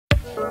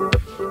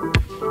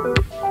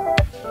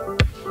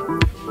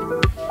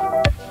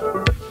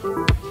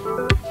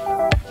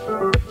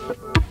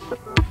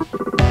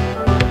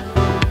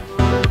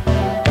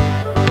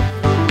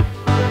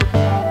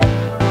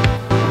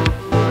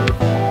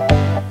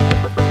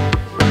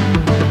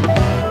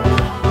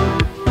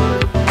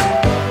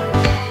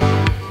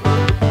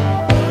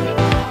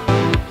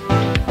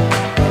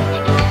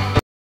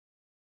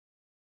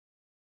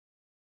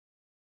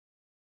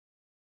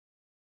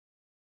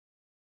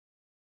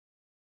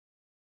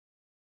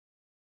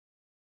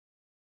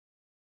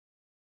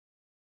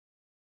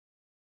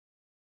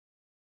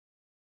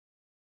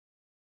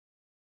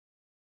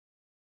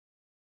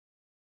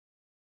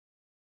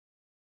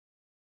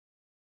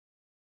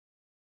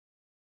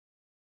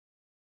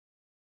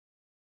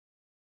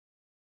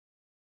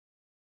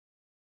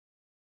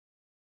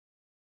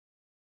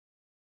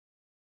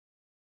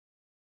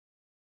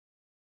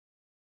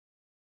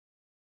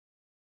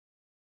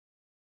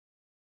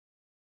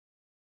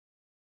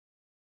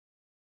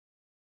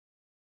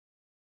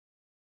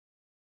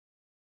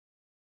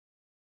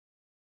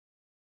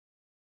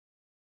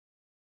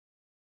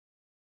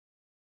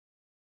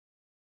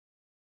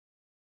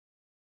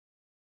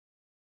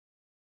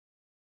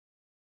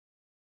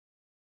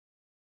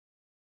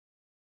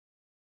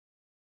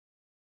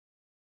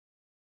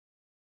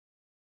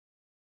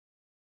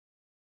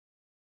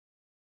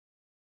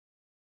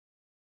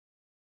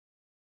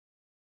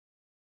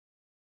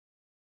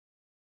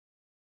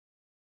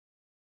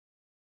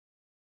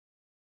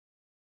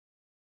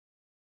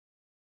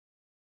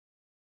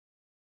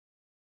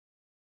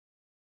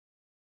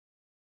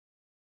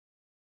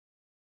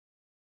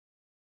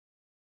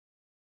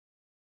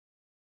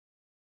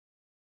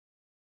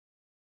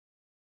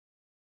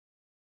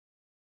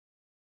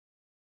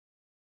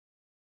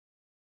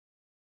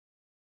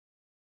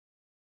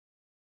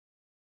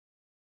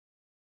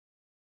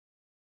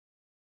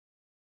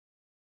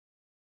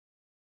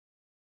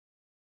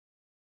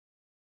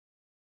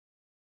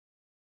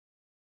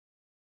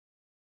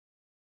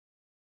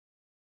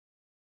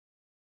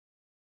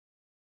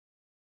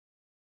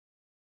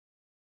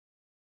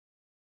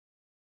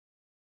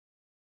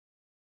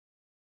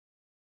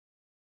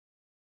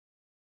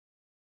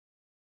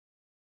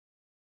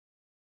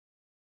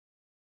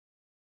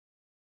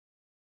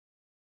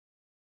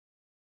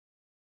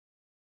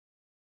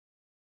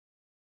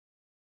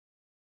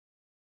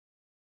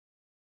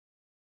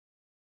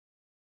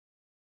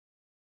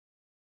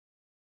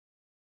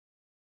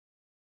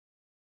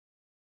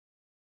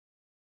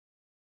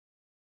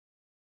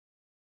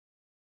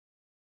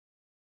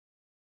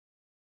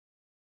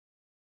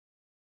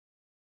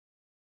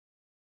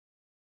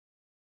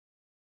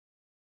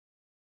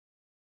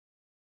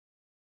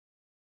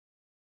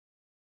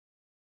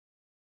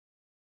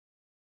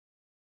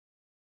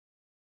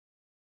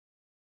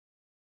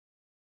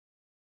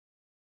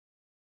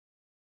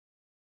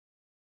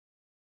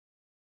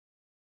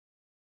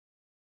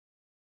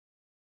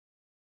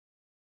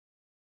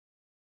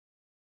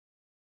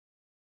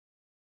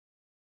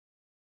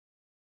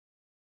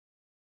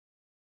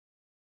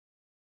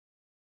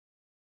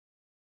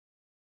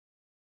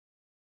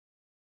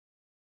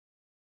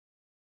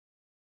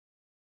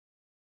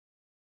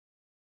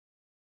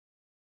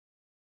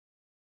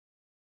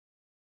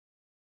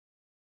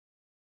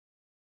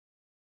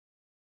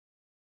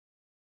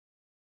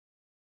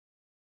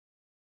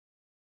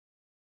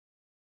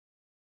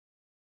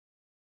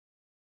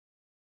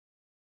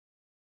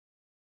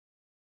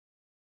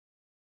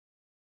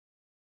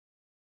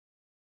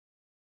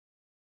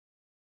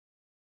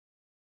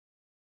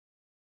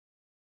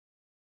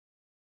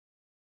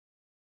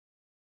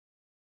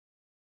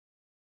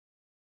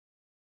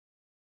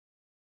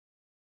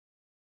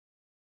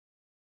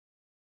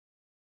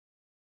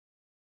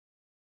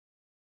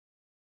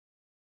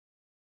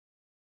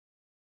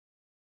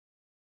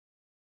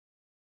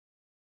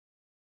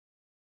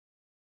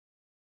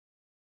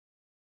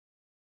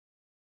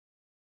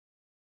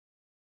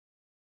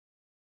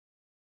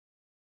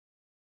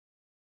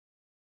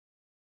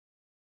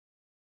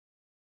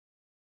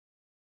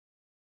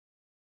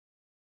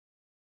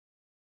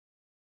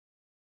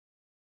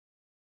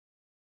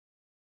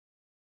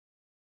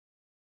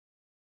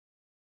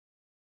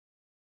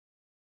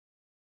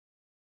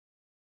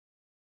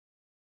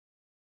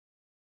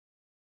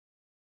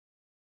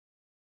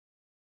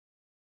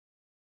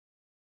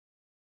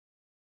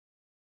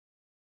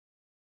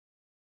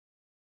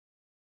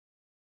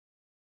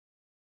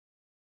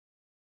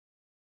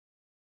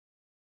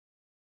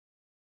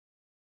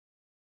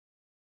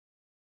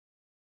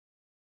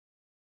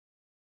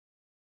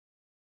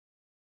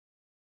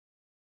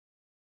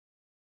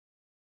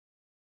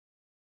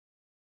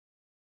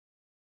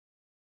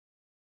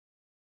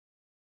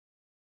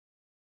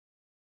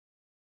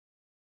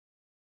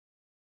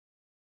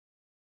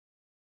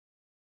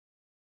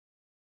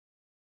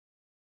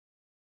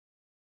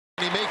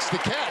He makes the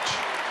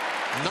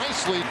catch.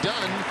 Nicely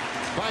done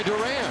by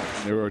Duran.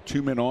 There are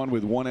 2 men on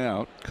with 1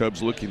 out.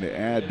 Cubs looking to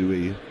add to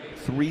a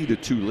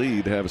 3-2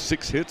 lead, have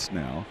 6 hits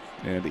now.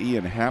 And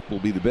Ian Happ will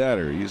be the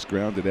batter. He's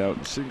grounded out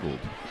and singled.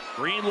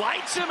 Green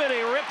lights him and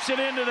he rips it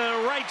into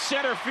the right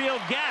center field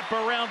gap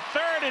around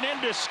third, and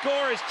in to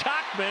score is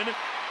Tauchman.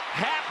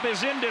 Happ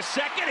is into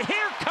second.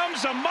 Here comes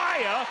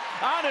Amaya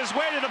on his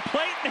way to the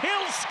plate, and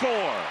he'll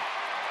score.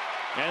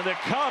 And the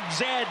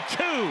Cubs add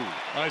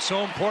 2. It's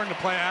so important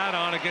to play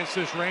add-on against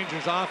this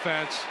Rangers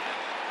offense.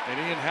 And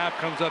Ian Happ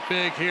comes up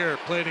big here,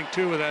 plating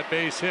 2 with that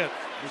base hit.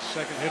 His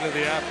second hit of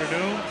the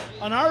afternoon.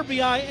 An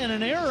RBI and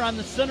an error on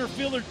the center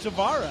fielder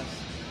Tavares,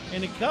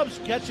 and the Cubs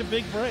catch a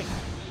big break.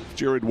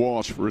 Jared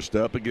Walsh first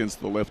up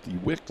against the lefty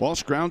Wick.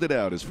 Walsh grounded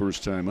out his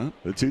first time up.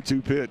 The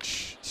 2-2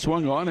 pitch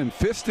swung on and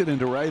fisted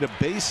into right, a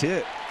base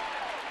hit.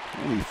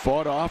 Well, he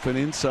fought off an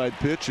inside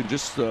pitch and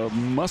just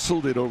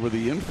muscled it over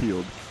the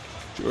infield.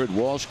 Jared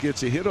Walsh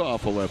gets a hit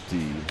off a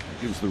lefty.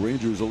 Gives the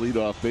Rangers a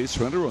leadoff base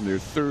runner on their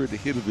 3rd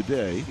hit of the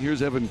day.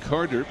 Here's Evan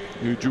Carter,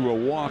 who drew a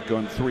walk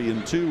on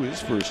 3-2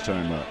 his first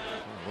time up.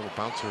 A little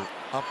bouncer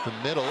up the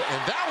middle,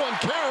 and that one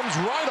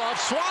caroms right off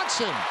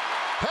Swanson.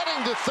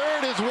 Heading to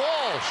 3rd is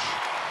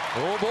Walsh.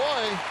 Oh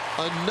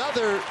boy,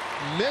 another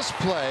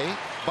misplay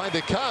by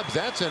the Cubs.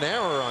 That's an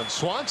error on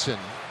Swanson,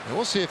 and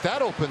we'll see if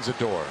that opens a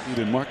door.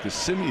 Even Marcus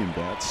Semien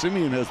bat.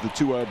 Semien has the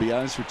 2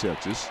 RBIs for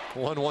Texas.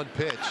 1-1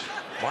 pitch.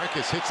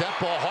 Marcus hits that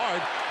ball hard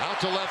out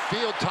to left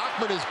field.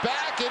 Tauchman is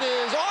back. It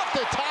is off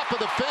the top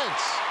of the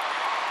fence.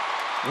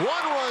 1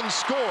 run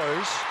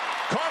scores.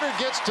 Carter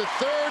gets to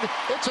 3rd.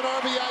 It's an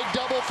RBI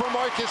double for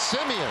Marcus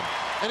Semien,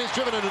 and he's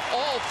driven in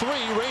all 3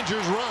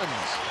 Rangers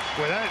runs.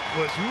 Boy, that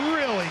was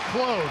really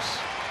close.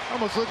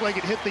 Almost looked like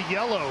it hit the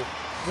yellow.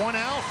 1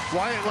 out.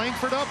 Wyatt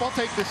Langford up. I'll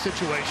take this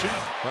situation.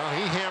 Well,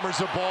 he hammers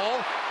a ball.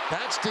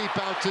 That's deep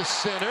out to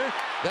center.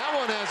 That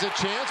one has a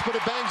chance, but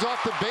it bangs off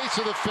the base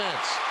of the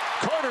fence.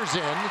 Carter's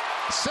in.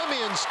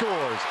 Semien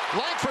scores.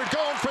 Langford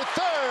going for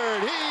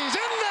 3rd. He's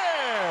in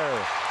there.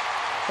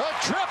 A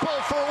triple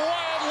for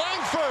Wyatt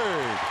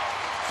Langford.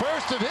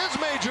 First of his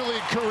major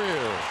league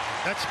career.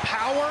 That's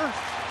power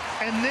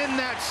and then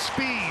that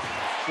speed.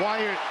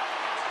 Wyatt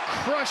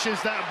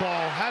crushes that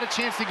ball. Had a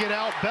chance to get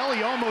out.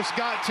 Belly almost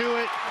got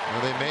to it.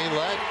 Well, they may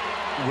let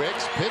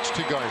Wicks pitch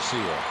to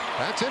Garcia.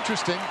 That's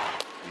interesting.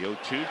 The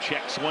 0-2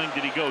 check swing.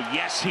 Did he go?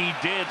 Yes, he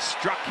did.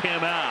 Struck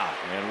him out.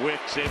 And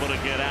Wicks able to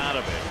get out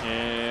of it.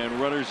 And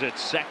runners at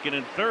 2nd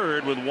and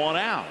 3rd with 1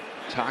 out.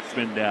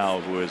 Tauchman now,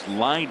 who is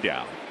lined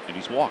out, and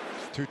he's walked.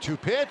 2-2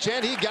 pitch,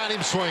 and he got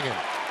him swinging.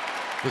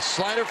 The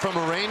slider from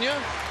Arena,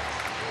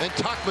 and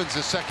Tauchman's the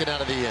 2nd out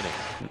of the inning.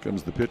 Here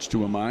comes the pitch to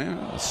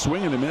Amaya. A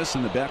swing and a miss,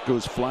 and the bat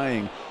goes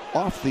flying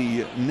off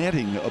the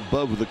netting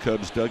above the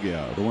Cubs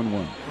dugout.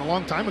 1-1. A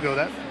long time ago,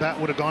 that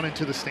would have gone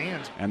into the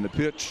stands. And the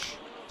pitch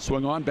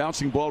swung on,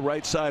 bouncing ball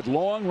right side,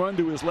 long run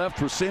to his left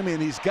for Semien.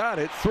 He's got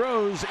it,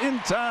 throws in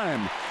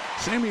time.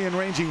 Semien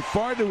ranging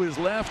far to his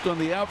left on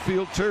the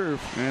outfield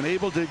turf and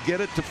able to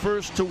get it to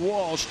first to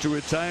Walsh to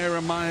retire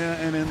Amaya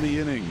and end the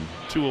inning.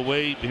 2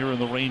 away here in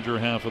the Ranger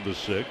half of the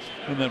 6th,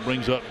 and that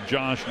brings up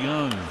Josh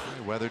Young.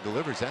 Weather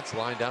delivers. That's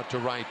lined out to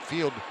right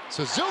field.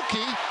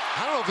 Suzuki,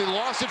 I don't know if he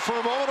lost it for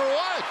a moment or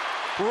what.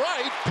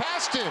 Right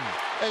past him,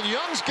 and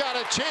Young's got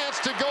a chance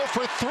to go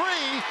for 3.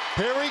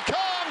 Here he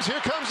comes.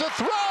 Here comes a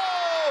throw.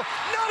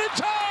 Not in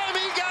time.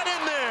 He got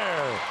in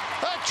there.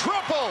 A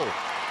triple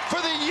for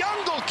the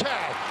Youngle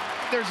Cat.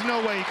 There's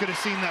no way he could have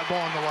seen that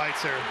ball in the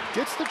lights there.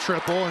 Gets the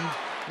triple, and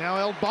now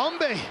El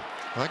Bombe.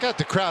 I got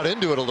the crowd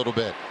into it a little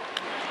bit.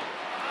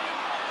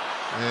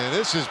 And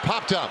this is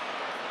popped up.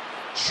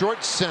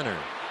 Short center.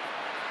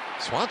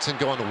 Swanson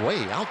going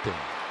way out there.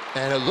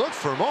 And it looked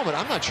for a moment,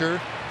 I'm not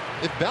sure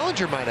if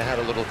Bellinger might have had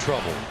a little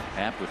trouble.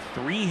 Happ with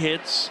 3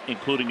 hits,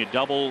 including a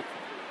double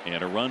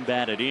and a run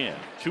batted in.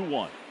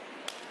 2-1.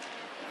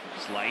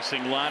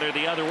 Slicing liner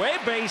the other way,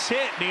 base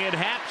hit. Ian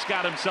Happ's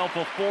got himself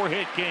a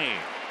 4-hit game.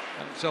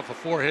 Got himself a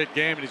 4-hit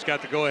game, and he's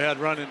got the go-ahead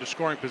run into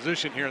scoring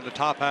position here in the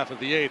top half of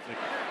the 8th.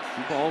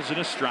 2 balls and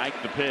a strike.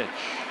 The pitch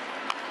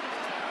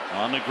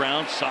on the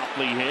ground,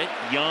 softly hit.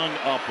 Young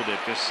up with it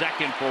to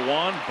 2nd for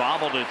 1,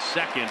 bobbled at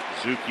 2nd.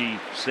 Suzuki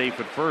safe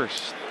at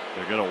 1st.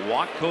 They're going to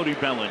walk Cody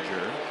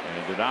Bellinger,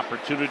 and an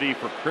opportunity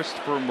for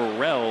Christopher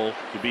Morel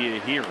to be a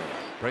hero.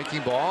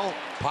 Breaking ball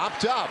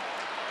popped up.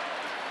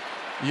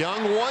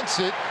 Young wants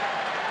it.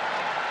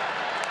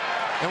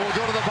 And we'll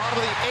go to the bottom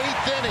of the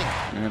 8th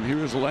inning. And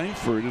here's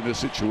Langford in a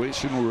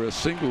situation where a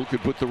single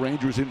could put the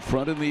Rangers in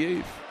front in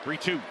the 8th.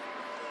 3-2.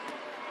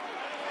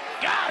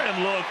 Got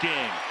him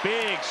looking.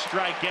 Big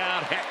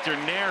strikeout, Hector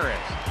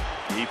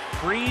Neris. He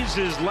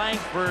freezes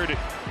Langford.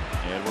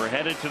 And we're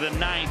headed to the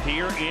 9th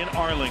here in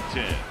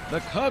Arlington.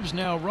 The Cubs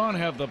now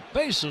have the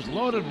bases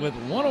loaded with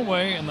 1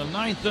 away in the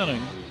 9th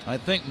inning. I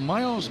think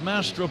Miles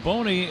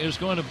Mastrobuoni is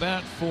going to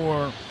bat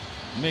for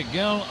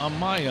Miguel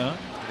Amaya.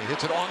 And he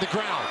hits it on the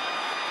ground.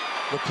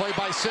 The play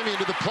by Semien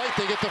to the plate.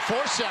 They get the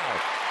force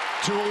out.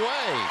 2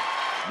 away.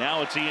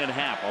 Now it's Ian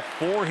Happ. A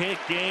 4-hit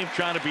game,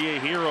 trying to be a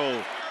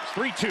hero.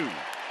 3-2.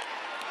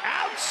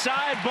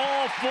 Outside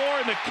ball 4,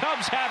 and the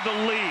Cubs have the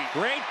lead.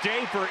 Great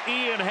day for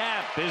Ian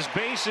Happ. His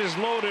bases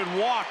loaded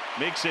walk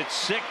makes it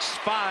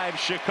 6-5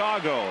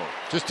 Chicago.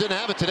 Just didn't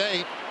have it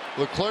today.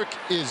 Leclerc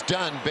is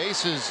done.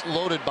 Bases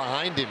loaded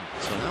behind him.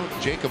 So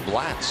now Jacob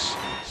Latz.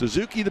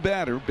 Suzuki the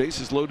batter.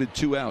 Bases loaded,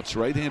 2 outs.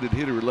 Right-handed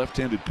hitter,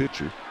 left-handed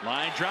pitcher.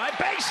 Line drive,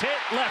 base hit,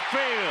 left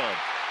field.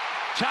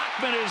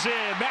 Tauchman is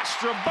in.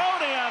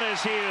 Mastrobuoni on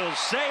his heels.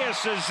 Seiya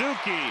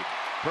Suzuki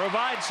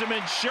provides some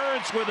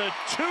insurance with a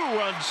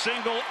 2-run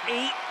single.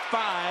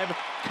 8-5.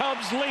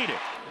 Cubs lead it.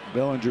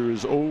 Bellinger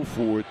is 0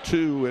 for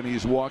 2, and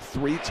he's walked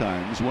 3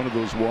 times. One of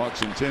those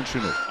walks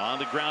intentional. On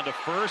the ground to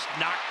first,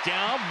 knocked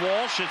down.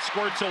 Walsh, it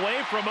squirts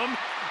away from him.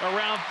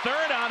 Around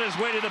third, on his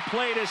way to the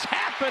plate is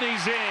Happ, and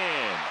he's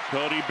in.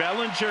 Cody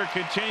Bellinger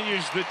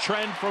continues the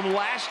trend from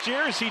last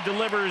year as he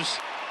delivers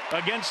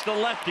against the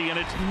lefty, and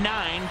it's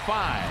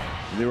 9-5.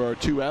 There are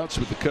 2 outs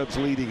with the Cubs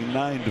leading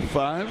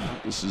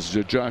 9-5. This is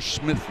Josh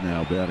Smith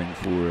now batting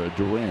for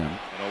Duran.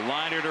 And a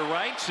liner to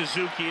right.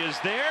 Suzuki is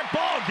there.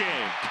 Ball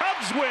game.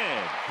 Cubs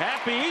win.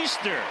 Happy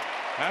Easter.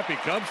 Happy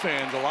Cub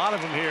fans, a lot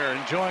of them here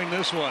enjoying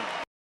this one.